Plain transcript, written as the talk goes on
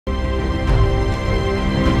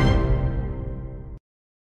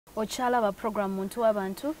Ochalaba program muntu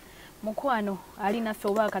w'abantu mukwano ali naffe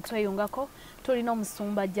oba akatweyongako tulina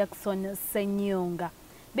omusumba Jackson Ssenyonga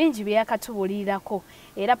bingi bye yakatubulirako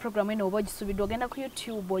era program eno oba ogisubiddwa ogenda ku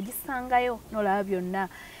YouTube ogisangayo n'olaba byonna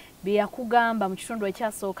bye yakugamba mu kitundu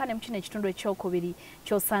ekyasooka ne mu kino ekitundu ekyokubiri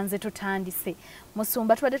ky'osanze tutandise.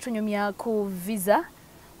 Musumba tubadde tunyumya ku visa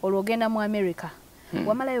olwogenda mu America.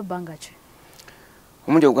 Wamalayo bbanga ki?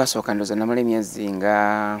 Omundi ogwasooka ndoza namala emyezi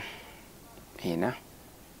nga 4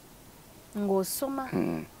 ng'osoma.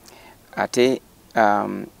 Ate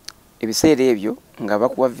ebiseera ebyo nga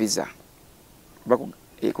bakuwa visa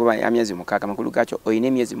kuba ya myezi 6 makulu gacho oyina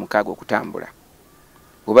emyezi 6 okutambula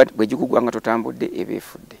bwe gikugwa nga totambudde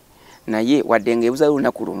ebefudde naye wadde ngebuza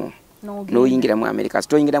lunaku lumu n'oyingira mu America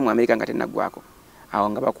sitoyingira mu America nga tennaggwako awo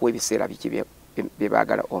nga bakuwa ebiseera biki bye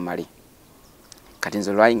baagala omale kati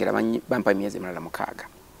nze lwayingira bampa emyezi 6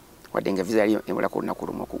 wadde nga visa yali ebula ku lunaku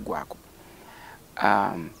lumu okuggwako.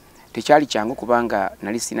 Tekyali kyangu kubanga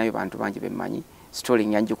nali sinayo bantu bangi bemmanyi story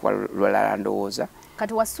nyanji kwa lwala ndowooza.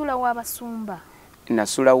 Kati wasula w'abasumba?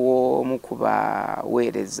 Nasula w'omu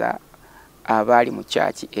kubaweereza abali mu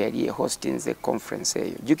church eyali hosting a conference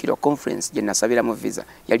eyo. Jukira conference gye nasabira mu visa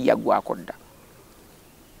yali yaggwako dda.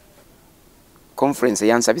 Conference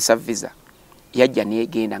yansabisa visa yajja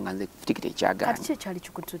negenda nga nze tikiti ekyagaanye. Kati kyali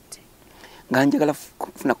kikututte? Nga njagala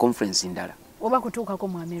kufuna conference ndala. Oba kutuukako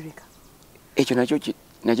mu America? Ekyo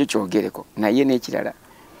nakyo kyogereko naye n'ekirala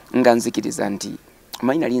nga nzikiriza nti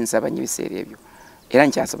manyi nali nsaba nnyo ebiseera ebyo era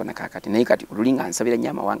nkyasaba na kakati naye kati oluli nga nsabira nnyo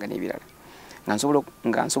amawanga n'ebirala nga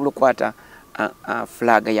nsobola okukwata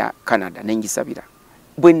flaga ya Canada nengisabira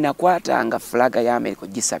bwe nakwatanga flaga ya America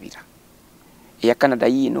gisabira eya Canada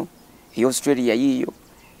yiino eya Australia yiyo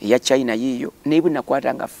eya China yiyo naye bwe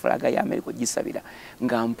nakwatanga flaga ya America gisabira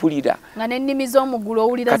nga mpulira nga n'ennimi z'omuggulu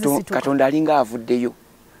owulira zisituka Katonda alinga avuddeyo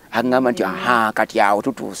angamba nti kati awo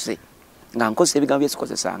tutuuse nga nkozesa ebigambo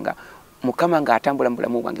byesikozesanga Mukama nga atambula mu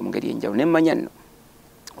bulamu bwange mu ngeri enjawulo ne mmanya nno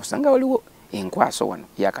osanga waliwo enkwaso wano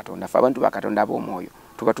ya Katonda ffe abantu ba Katonda ab'omwoyo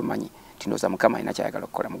tuba tumanyi nti ndowooza Mukama alina kyayagala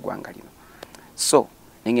okukola mu ggwanga lino. So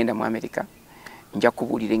nengenda mu America nja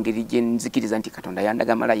kubuulira engeri gye nzikiriza nti Katonda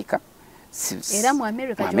yandaga malayika era mu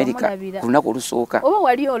America gy'omulabira ku lunaku olusooka oba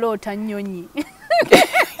wali oloota nnyonyi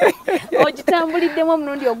ogitambuliddemu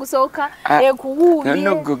omulundi ogusooka ekuwuubye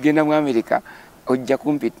noggo genda mu America ojja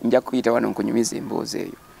kumpi nja kuyita wano nkunyumiza emboozi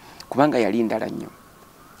eyo kubanga yali ndala nnyo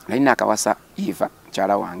nali nakawasa Eva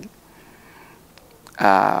mukyala wange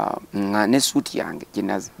nga ne suuti yange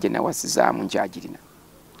gye nawasizaamu nkyagirina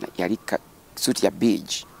yali suuti ya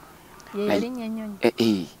beige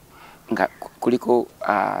nga kuliko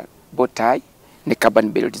botai ne carbon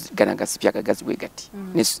belt gana gasipya kagazi bwe gati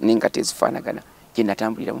n'engato ezifaanagana gye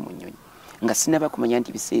natambulira mu nnyonyi nga sinaba kumanya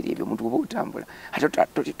nti biseera ebyo omuntu bw'oba otambula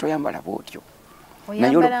ate toyambala bw'otyo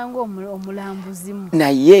oyambala ng'omulambuzimu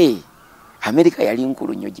naye America yali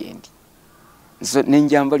nkulu nnyo gye ndi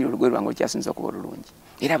nenjambalira olugoye lwange olukyasinza okuba olulungi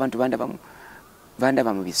era abantu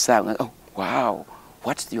bandaba mu bisaawe wow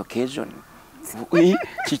what's the occasion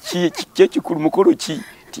kiki ekikulu mukolo ki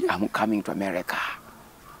ti I'm coming to America.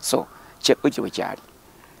 So ekyo bwe kyali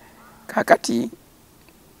kakati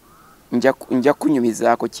nja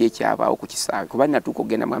kunyumizaako ki ekyabaawo ku kisaawe kuba natuuka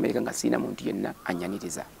okugenda mu America nga siina muntu yenna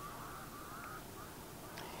annyaniriza.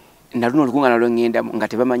 Naluno olukuŋŋaana lwe ŋŋendamu nga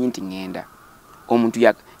tebamanyi nti ŋŋenda omuntu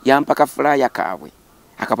yampa kafulaya kaabwe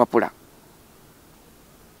akapapula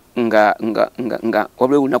nga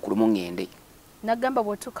wabula olunaku lumu ŋŋende nagamba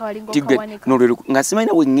bw'otuuka walinga okawanika nga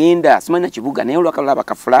simanyi we ŋŋenda simanyi na kibuga naye olwakalaba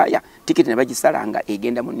kafulaya tikiti ne bagisala nga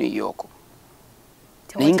egenda mu New York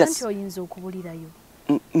nti oyinza okubulirayo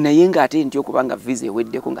naye ng'ate nti okubanga visa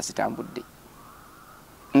eweddeko nga sitambudde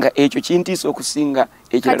nga ekyo kintiisa okusinga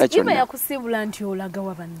ekirala kyonna. Kati yakusibula nti olaga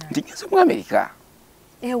wabanna nti ngenze mu America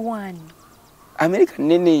ewani America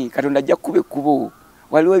nene Katonda ajja kuba ekkubo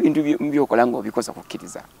waliwo ebintu byokola ng'obikosa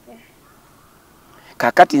kukkiriza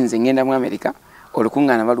kakati nze ngenda mu America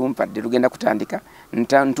olukuŋŋaana balumpadde lugenda kutandika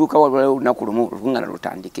ntuuka waliwo olunaku lumu olukuŋŋaana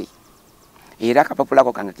lutandike era akapapula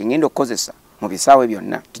ako kange kengenda okukozesa mu bisaawe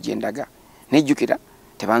byonna tugyendaga nejjukira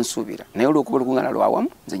tebansuubira naye olw'okuba olukuŋŋaana lwawamu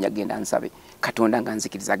nze njagenda nsabe Katonda nga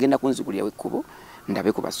nzikiriza agenda kunzigulirawo ekkubo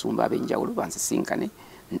ndabe ku basumba ab'enjawulo bansisinkane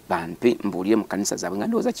bampe mbuulire mu kanisa zaabwe nga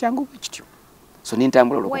ndowooza kyangu bwe kityo so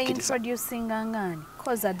nentambula olw'okukkiriza.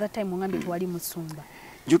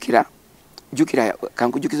 Jukira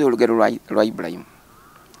kankujukize olugero lwa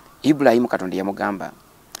Ibrahimu Katonda yamugamba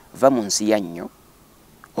va mu nsi yannyo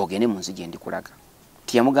ogende mu nsi gye ndikulaga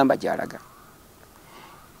tiyamugamba gy'alaga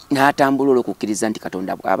n'atambula olw'okukkiriza nti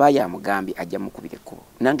Katonda aba yamugambye ajja mukubira ekkubo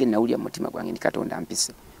nange nawulira mu mutima gwange ndi Katonda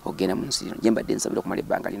mpise ogenda mu nsi gye mbadde nsabira okumala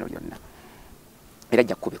ebbanga lino lyonna era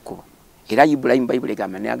ajja kukuba ekkubo. Era Ibrahim Bible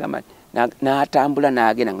egamba n'atambula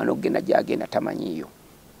n'agenda nga n'okugenda gy'agenda tamanyiiyo.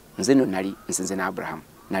 Nze no nali nsinze na Abraham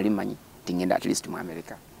nali mmanyi nti ngenda at least mu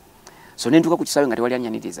America. So ne ntuuka ku kisaawe nga tewali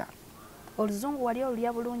annyaniriza. Oluzungu wali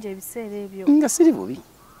olulya bulungi ebiseera ebyo? Nga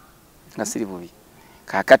siri bubi.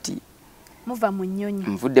 Kaakati muva mu nnyonyi.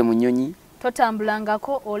 Nvudde mu nnyonyi.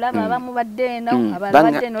 Totambulangako olaba abamu badde eno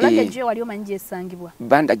abalala badde eno olaba ejjo wali omanyi gyesangibwa.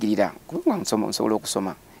 Bandagirira kubanga nsobola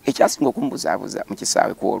okusoma. Ekyasinga okumbuzaabuza mu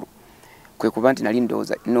kisaawe kwolwo kwe kuba nti nali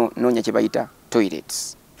ndowooza noonya kye bayita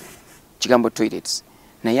toilets. Kigambo toilets.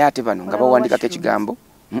 Naye ate bano nga bawandikako ekigambo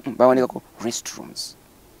bawandikako restrooms.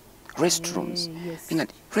 Restroom.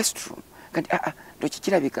 Kati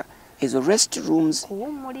ndokikirabika ezo restrooms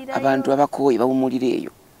abantu abakooye bawumulira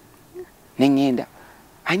eyo. Nengenda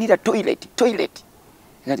I need a toilet.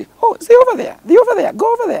 Kati stay over there,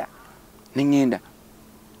 go over there. Nengenda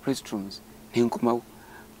restrooms. Nenkomawo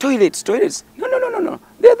toilets. No.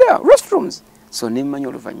 They're there, restrooms. So nemmanyi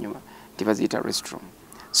oluvannyuma nti baziyita restroom.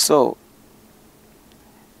 So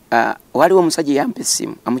waliwo omusajja yampa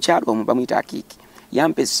essimu, omukyalo omu bamuyita Akiiki,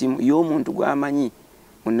 yampa essimu y'omuntu gw'amanyi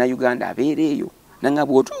Munnayuganda abeera eyo, nanga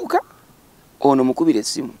bw'otuuka ono mukubira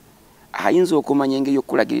essimu ayinza okumanya engeri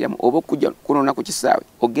y'okukulagiriramu oba okujja kunona ku kisaawe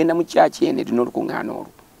ogenda mu kyaki eno erina olukuŋŋaana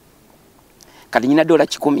olwo. Kati nyina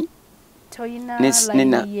 $100 toyina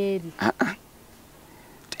layini yeeri.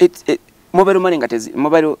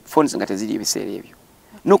 Mobile phones nga teziri ebiseera ebyo.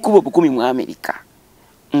 N'okuba obukumi mu America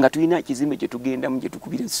nga tulina ekizimbe gye tugendamu gye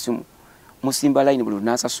tukubira essimu musimba line buli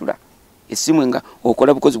lunaasasula essimu nga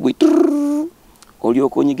okola bukozi bwe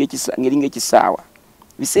olyoka onyiga ngeringa ekisaawa.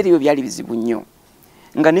 Biseera ebyo byali bizibu nnyo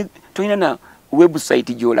nga tolina na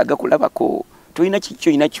website gy'olaga kulabako, tolina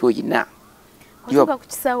kikyoyina kyoyina. Otuuka ku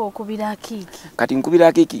kisaawe okubira Akiiki. Kati nkubira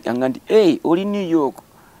Akiiki anga nti oli New York.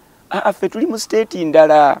 Ffe tuli mu state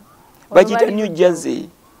ndala bagiyita New Jersey.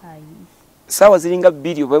 Saawa ziringa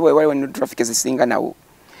 2 waliwo ne traffic zisinga nawo.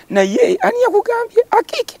 Naye ani yakugambye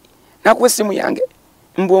Akiiki nakuwa essimu yange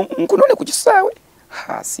nkunone ku kisaawe?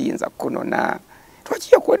 Siyinza kunona.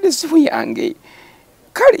 Lwaki yakuwadde essimu yange?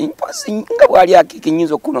 Kale mpozi nga bwali Akiiki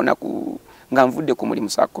nnyinza okunona nga nvudde ku mulimu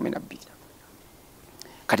saa 12.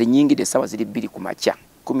 Kati nnyingidde essaawa ziri 2 ku makya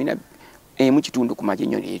 11 ku makya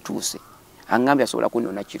ennyonyi etuuse. Aŋŋambye asobola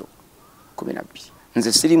kunona kiro 12.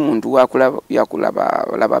 Nze siri muntu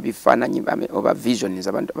yakulaba bifaananyi oba visions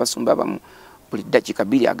abantu abasumba abamu buli ddakiika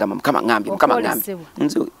 2 agamba Mukama ŋŋambye.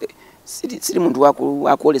 Nze siri muntu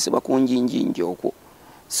wakwolesebwa ku njinjinji okwo.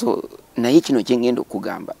 So naye kino kye ngenda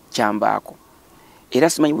okugamba kyambaako. Era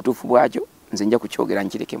simanyi butuufu bwakyo, nze nja kukyogera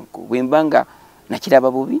nkireke mukulu. Bwe mbanga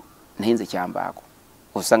nakiraba bubi naye nze kyambaako.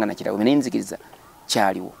 Osanga nakiraba bubi naye nzikiriza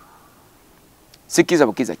kyaliwo. Sikkiriza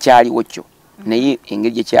bukkiriza kyaliwo kyo. Naye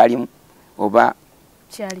engeri gye kyalimu oba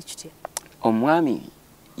kyali kitya. Omwami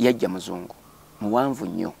yajja muzungu muwanvu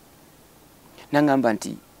nnyo. Nangamba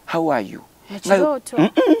nti how are you?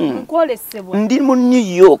 Nkwolesebwa. Ndi mu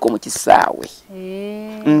New York mu kisaawe.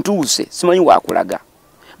 Ntuuse simanyi wakulaga.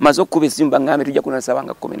 Maze okuba essimu baŋŋambye tujja kunasaba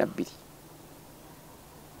nga 12.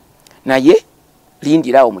 Naye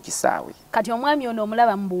lindiraawo mu kisaawe. Kati omwami ono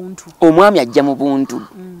omulaba mu buntu. Omwami ajja mu buntu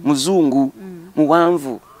muzungu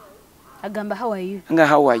muwanvu. Agamba how are you? Nga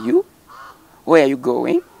how are you? Where are you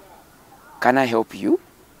going? Can I help you?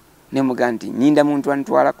 Nemuga nti nyinda muntu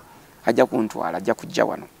antwala ajja kuntwala ajja kujja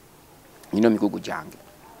wano. Nino migugu gyange.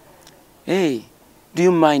 Hey, do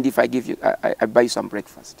you mind if I give you I buy you some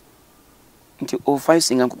breakfast? Nti ofayo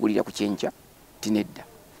singa nkugulira ku kyenkya tinedda.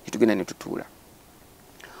 Netugenda ne tutuula.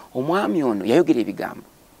 Omwami ono yayogera ebigambo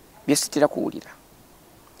byesitira kuwulira.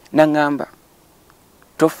 Nangamba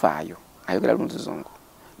tofaayo ayogera lunzungu.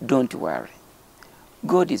 Don't worry.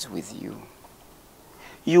 God is with you.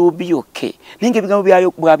 You'll be okay. Ninge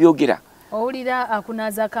ebigambo bwabyogera. Owulira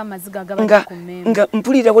akunazaako amaziga agabadde ku mmembe. Nga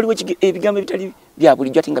mpulira waliwo ebigambo ebitali bya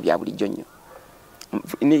bulijjo ate nga bya bulijjo nnyo.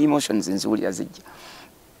 Ne emotions nziwulira zijja.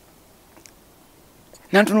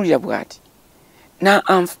 Nantunulira bw'ati. Na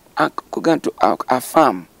kugantu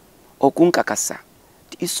affirm okunkakasa.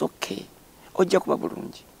 It's okay. Ojja kuba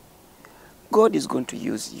bulungi. God is going to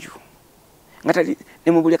use you. Ngatali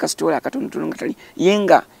ne mubuli kasitola akatonotono ngatali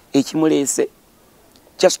yenga ekimuleese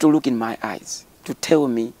just to look in my eyes to tell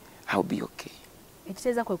me I'll be okay.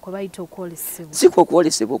 Ekiteeza kwe bayita okwolesebwa. Si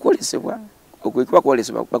okwolesebwa. Okwekuba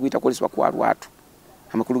kwolesebwa bakuyita kwolesebwa kwa lwatu.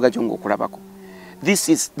 Amakulu gakyo ng'okulabako.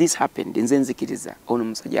 This happened. Nze nzikiriza ono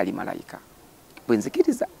musajja ali malayika. Bwe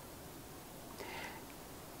nzikiriza.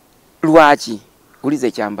 Lwaki ulize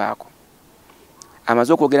ekyambaako.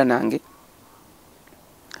 Amaze okwogera nange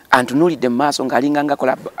antunulidde mu maaso ng'alinga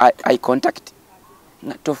ngakola eye contact.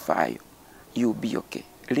 Nga tofaayo. You'll be okay.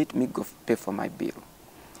 let me go pay for my bill.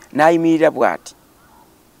 Nayimirira bwati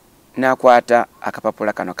nakwata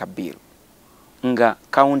akapapula kano ka bill nga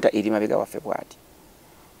counter eri mabega waffe bwati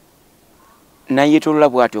nayetolola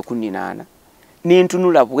bwati okuninana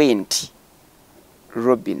nentunula bwenti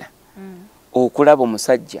Robina okulaba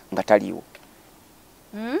omusajja nga taliwo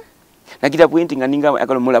nagira bwenti nga ninga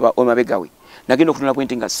agalo mulaba omabega we nagenda okutunula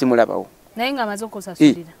bwenti nga simulabawo naye nga amaze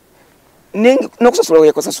okusasulira nokusasula we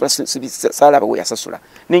yakusasula salaba we yasasula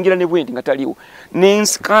ningira ne bwenti nga taliwo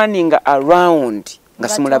scanning around nga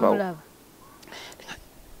simulabawo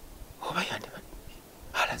oba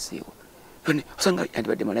alaziwo usanga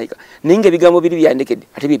yandibadde malayika ninga ebigambo biri byandekedde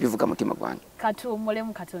ate byebivuga mutima gwange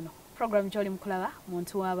katuwummulemu katono program kyoli mukulaba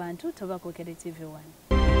muntu w'abantu toba Bukedde TV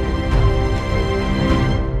 1